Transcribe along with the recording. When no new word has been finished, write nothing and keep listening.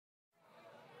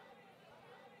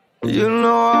You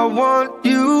know I want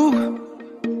you.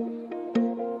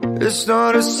 It's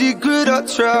not a secret I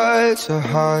try to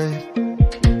hide.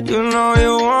 You know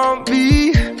you want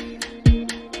me,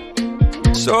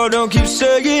 so don't keep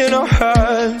saying our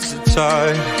hands are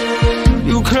tied.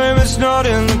 You claim it's not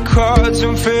in the cards,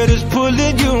 and fate is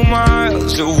pulling you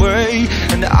miles away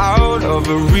and out of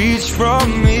reach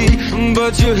from me.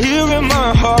 But you're here in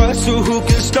my heart, so who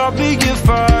can stop me if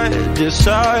I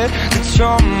decide that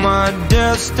you're my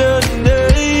destiny?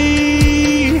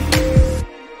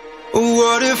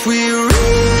 What if we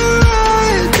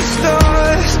rewrite the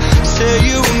stars? Say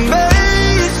you were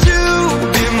made to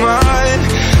be mine.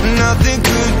 Nothing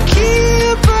could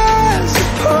keep us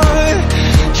apart.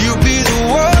 You be the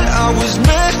one I was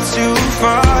meant to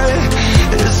find.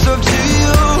 It's up to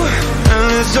you, and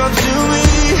it's up to me.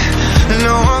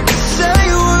 No one can say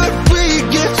what we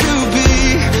get to be.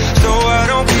 So why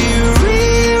don't we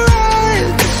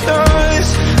rewrite the stars?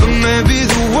 Or maybe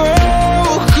the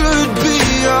world could be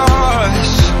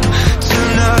ours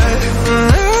tonight.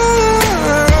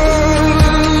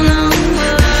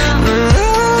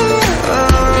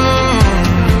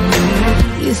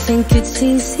 You think it's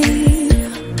easy?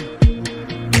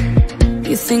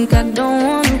 You think I don't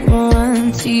wanna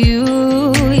run to you,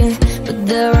 yeah. But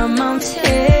there are mountains,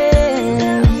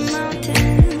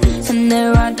 and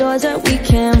there are doors that we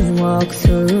can't walk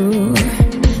through.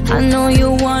 I know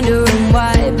you're wondering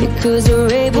why, because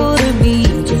we're able to be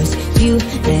just you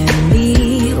and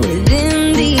me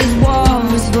within these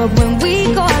walls. But when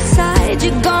we go outside,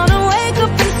 you're gonna wake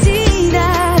up and see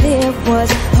that it was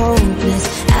hopeless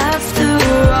after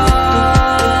all.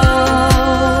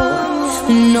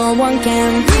 No one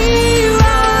can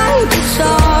rewrite the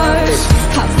stars.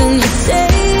 How can you say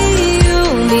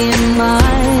you'll be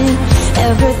mine?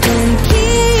 Everything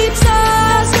keeps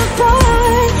us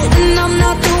apart, and I'm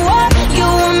not the one you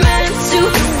were meant to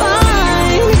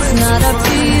find. It's not up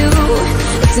to you,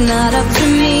 it's not up to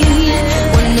me.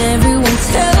 When everyone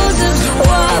tells us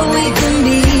what we can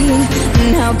be,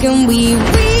 and how can we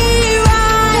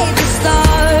rewrite the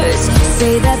stars?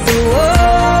 Say that the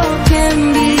world can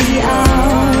be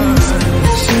ours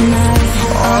tonight.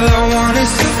 All I want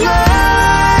is to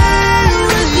fly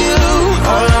with you.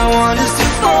 All I want is to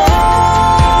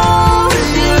fall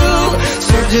with you.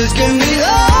 So just give me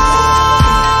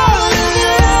all of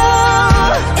you.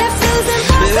 It feels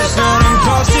impossible. It's not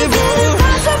impossible.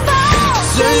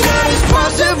 Say that it's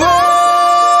possible.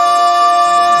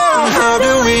 How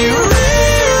do we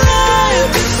rewrite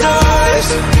the stars?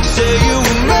 Say you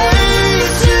were made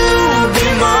to be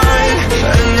mine,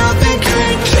 and nothing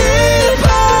can keep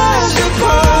us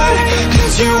apart.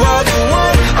 'Cause you are the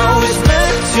one I was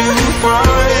meant to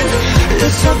find.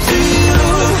 It's up to you,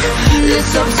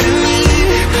 it's up to me.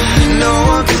 No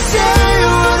one can say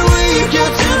what we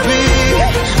get to be.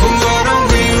 Why don't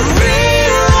we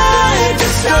rewrite the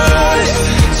stars?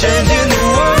 Changing the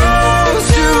world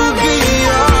to be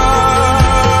ours.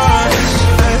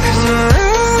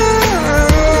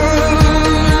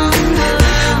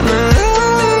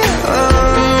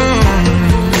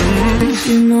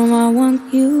 You know I want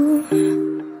you.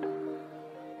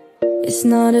 It's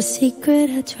not a secret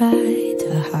I try to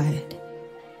hide,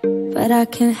 but I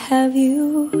can't have you.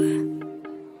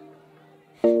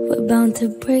 We're bound to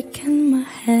break and my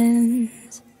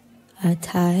hands are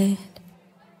tied.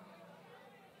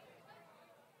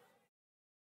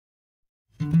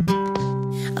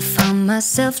 I found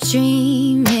myself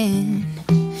dreaming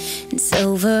in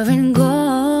silver and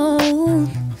gold,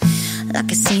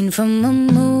 like a scene from a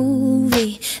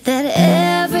movie that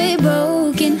every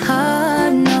broken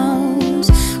heart knows.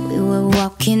 We were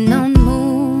walking on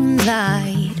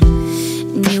moonlight,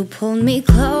 and you pulled me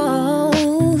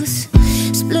close.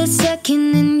 Split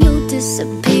second and you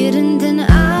disappeared, and then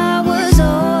I was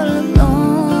all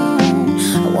alone.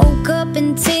 I woke up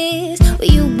in tears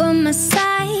with you by my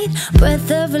side, breath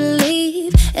of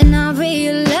relief, and I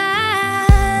realized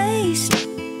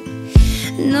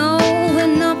no,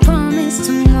 we're not promised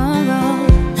tomorrow.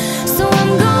 So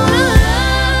I'm gonna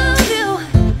love you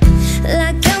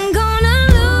like I'm gonna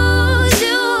lose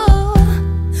you.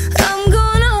 I'm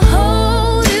gonna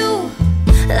hold you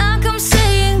like I'm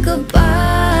saying goodbye.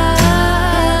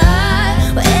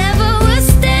 Wherever we're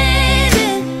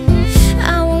standing,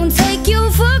 I won't take you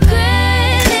for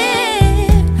granted,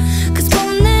 'cause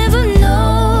we'll never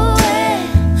know it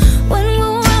when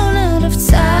we'll run out of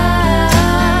time.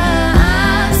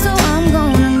 So I'm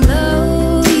gonna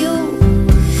love you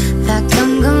like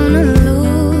I'm gonna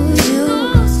lose you.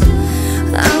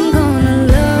 I'm gonna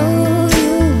love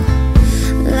you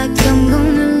like I'm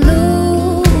gonna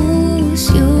lose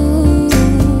you.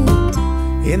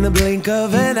 In the blink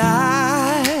of an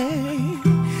eye,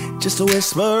 just a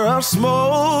whisper of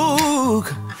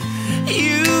smoke.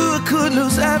 You could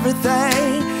lose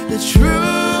everything. The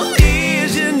truth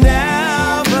is you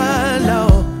never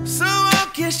know. So I'll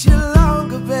kiss you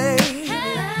longer, babe.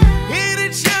 Any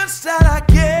chance that I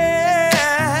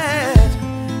get,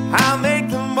 I'll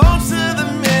make the most of the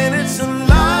minutes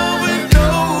alone with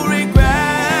no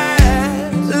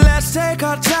regrets. Let's take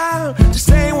our time to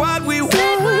say what we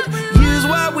want, use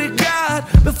what we got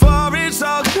before it's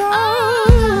all gone.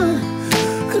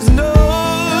 'Cause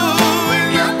knowing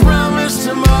you promise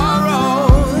tomorrow,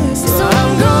 so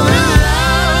I'm gonna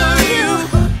love you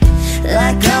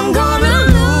like I'm gonna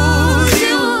lose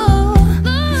you.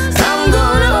 I'm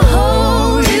gonna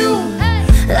hold you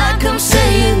like I'm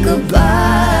saying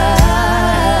goodbye.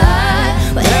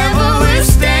 Wherever we're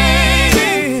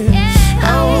staying,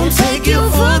 I won't take you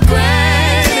for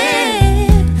granted,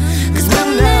 'cause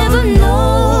we'll never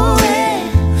know it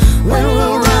when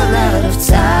we'll run out of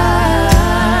time.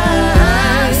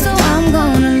 So I'm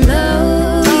gonna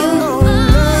love you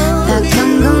like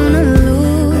I'm gonna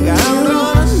lose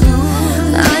you.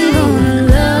 I'm gonna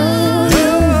love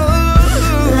you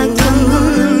like I'm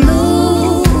gonna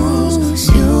lose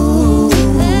you.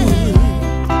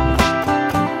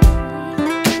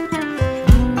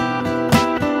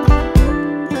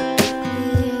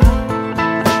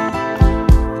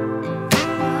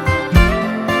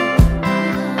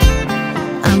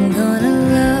 I'm gonna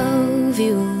love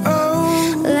you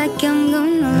like I'm gonna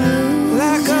lose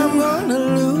Like I'm gonna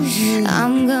lose you.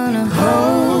 I'm gonna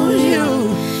hold you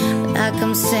like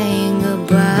I'm saying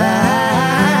goodbye.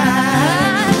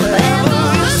 Wherever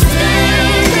we're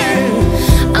staying,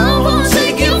 I won't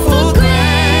take you for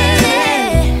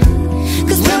granted,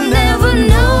 'cause we'll never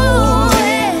know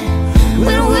it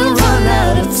when we'll run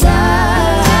out of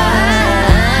time.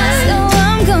 So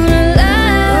I'm gonna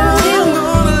love you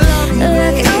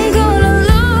like I'm gonna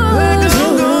lose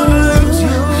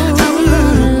you. I'm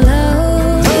gonna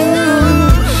love you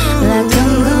like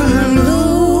I'm gonna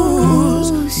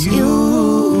lose you.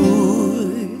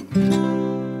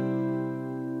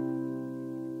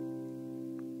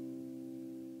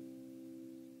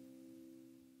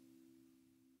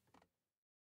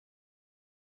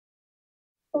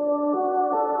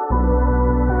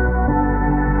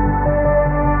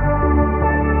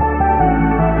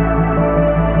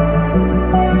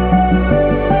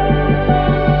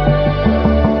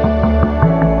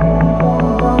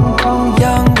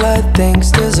 Young blood thinks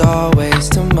there's always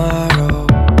tomorrow.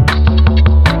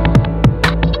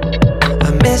 I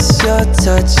miss your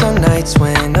touch on nights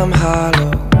when I'm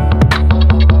hollow.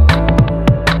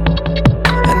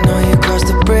 I know you crossed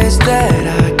the bridge that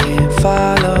I can't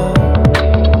follow.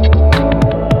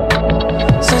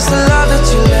 Since the love that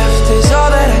you left is all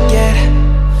that I get,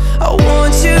 I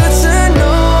want you to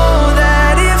know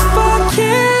that if I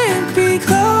can't be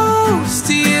close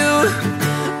to you,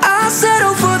 I'll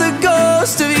settle for the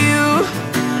ghost of you.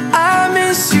 I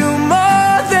miss you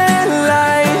more than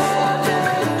life.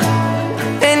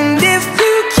 And if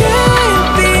you can't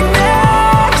be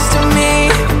next to me,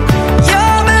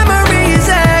 your memory is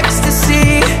ecstasy.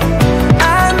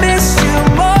 I miss you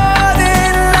more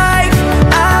than life.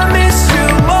 I miss you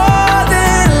more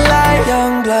than life.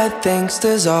 Young blood thinks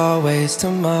there's always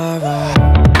tomorrow.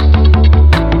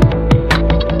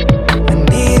 I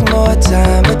need more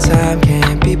time, but time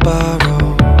can't be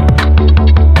borrowed.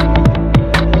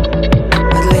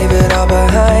 I'd leave it all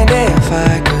behind if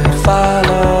I could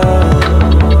follow.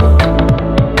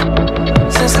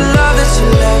 Since the love that you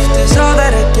left is all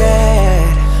that I get,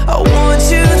 I want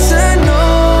you to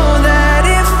know that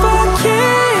if I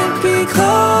can't be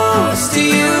close to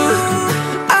you,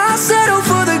 I'll settle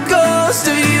for the ghost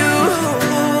of you.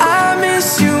 I miss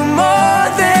you more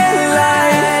than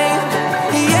life.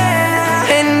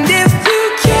 Yeah. And if you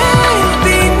can't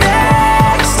be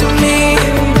next to me,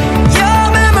 your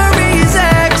memory is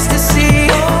ecstasy.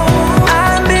 I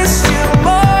miss you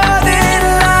more than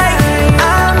life.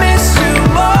 I miss you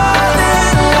more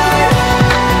than life.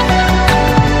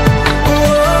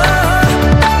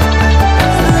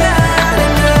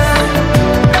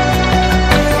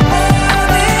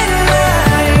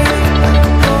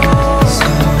 So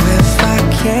if I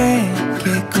can't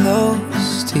get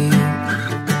close to you,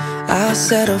 I'll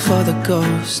settle for the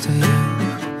ghost of you.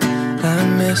 I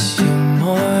miss you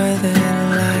more than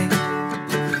life.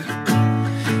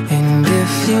 And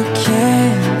if you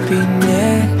can't be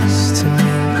next to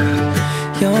me,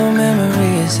 your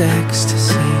memory is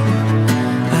ecstasy.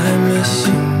 I miss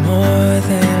you more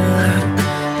than life.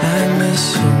 I miss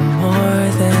you more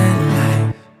than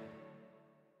life.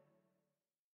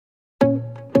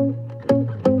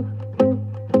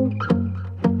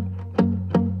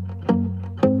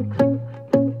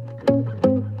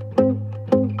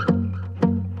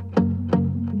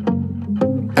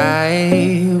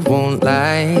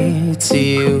 to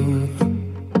you.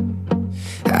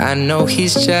 I know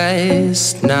he's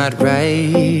just not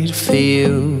right for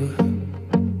you.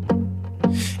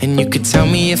 And you could tell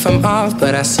me if I'm off,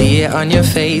 but I see it on your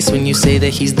face when you say that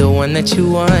he's the one that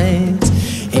you want.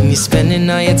 And you're spending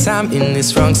all your time in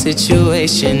this wrong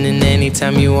situation, and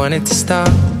anytime you want it to stop,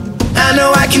 I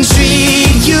know I can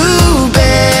treat you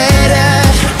better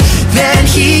than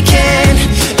he can.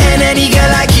 And any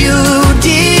girl like you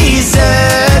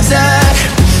deserves a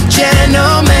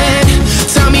gentleman.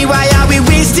 Tell me, why are we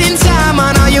wasting time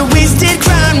on all your wasted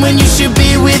crown when you should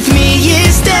be with me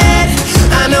instead?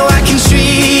 I know I can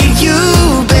treat you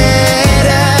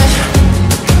better,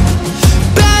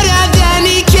 better than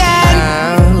he can.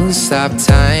 I'll stop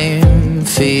time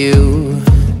for you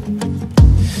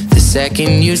the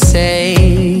second you say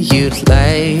you'd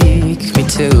like me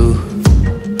to.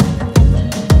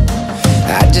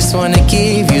 I just wanna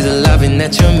give you the loving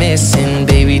that you're missing,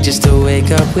 baby. Just to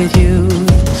wake up with you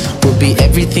will be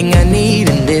everything I need,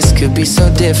 and this could be so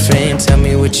different. Tell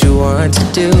me what you want to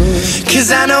do,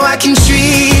 'cause I know I can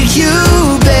treat you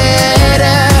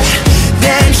better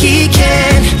than he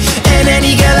can. And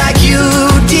any girl like you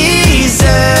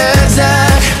deserves a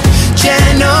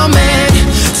gentleman.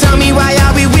 Tell me, why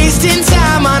are we wasting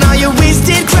time on all your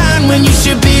wasted crown when you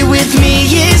should be with me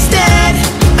instead?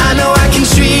 I know I can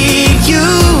treat you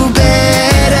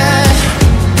better,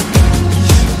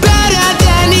 better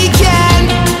than he can,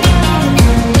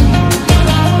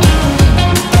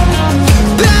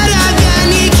 better than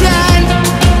he can.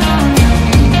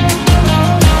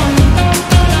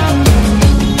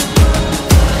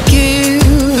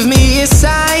 Give me a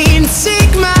sign,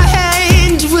 take my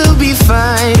hand, we'll be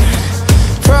fine.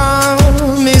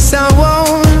 Promise I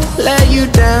won't let you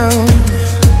down.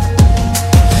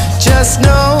 Just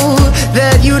know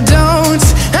that you don't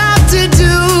have to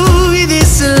do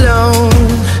this alone.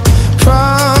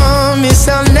 Promise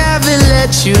I'll never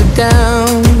let you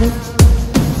down,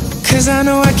 'cause I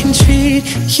know I can treat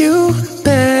you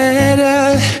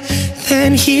better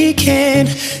than he can.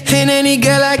 And any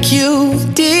girl like you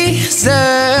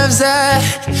deserves a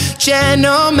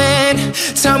gentleman.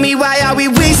 Tell me, why are we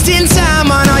wasting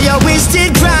time on all your wasted